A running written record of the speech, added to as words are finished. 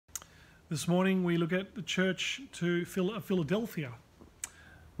This morning we look at the church to Philadelphia.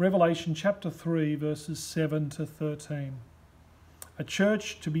 Revelation chapter 3 verses 7 to 13. A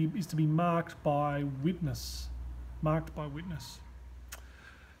church is to be marked by witness. Marked by witness.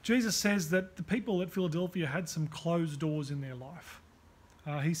 Jesus says that the people at Philadelphia had some closed doors in their life.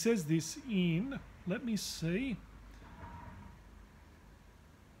 He says this in, he says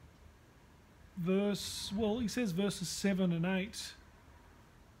verses 7 and 8.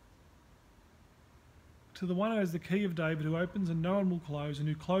 To the one who has the key of David, who opens and no one will close, and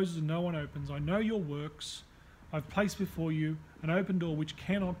who closes and no one opens, I know your works. I've placed before you an open door which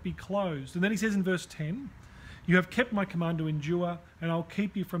cannot be closed. And then he says in verse 10, you have kept my command to endure, and I'll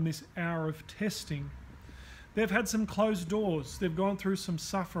keep you from this hour of testing. They've had some closed doors. They've gone through some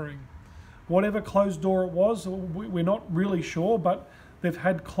suffering. Whatever closed door it was, we're not really sure, but they've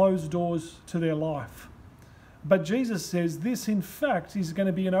had closed doors to their life. But Jesus says this, in fact, is going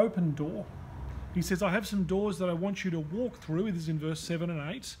to be an open door. He says, I have some doors that I want you to walk through. This is in verse 7 and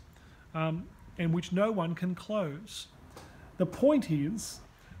 8, and which no one can close. The point is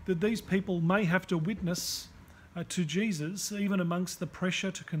that these people may have to witness to Jesus, even amongst the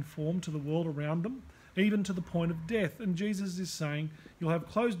pressure to conform to the world around them, even to the point of death. And Jesus is saying, you'll have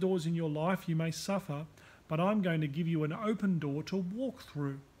closed doors in your life, you may suffer, but I'm going to give you an open door to walk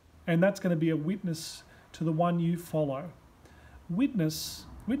through. And that's going to be a witness to the one you follow.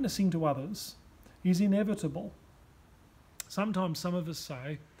 Witnessing to others is inevitable. Sometimes some of us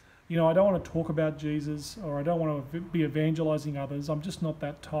say, I don't want to talk about Jesus, or I don't want to be evangelizing others. I'm just not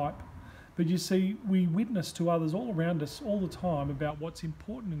that type. But you see, we witness to others all around us all the time about what's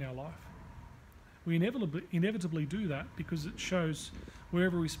important in our life. We inevitably do that because it shows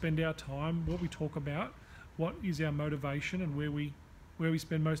wherever we spend our time, what we talk about, what is our motivation, and where we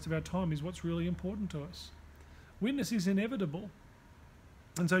spend most of our time is what's really important to us. Witness is inevitable.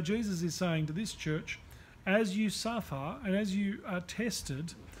 And so Jesus is saying to this church, as you suffer and as you are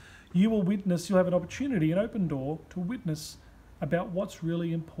tested, you'll have an opportunity, an open door to witness about what's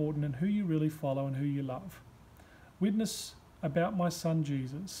really important and who you really follow and who you love. Witness about my son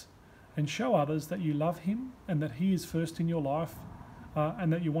Jesus and show others that you love him and that he is first in your life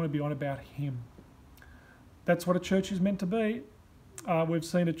and that you want to be on about him. That's what a church is meant to be. We've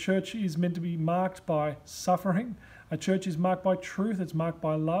seen a church is meant to be marked by suffering. A church is marked by truth. It's marked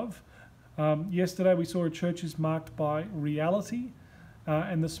by love. Yesterday we saw a church is marked by reality.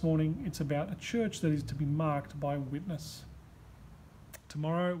 And this morning it's about a church that is to be marked by witness.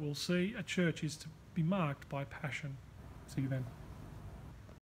 Tomorrow we'll see a church is to be marked by passion. See you then.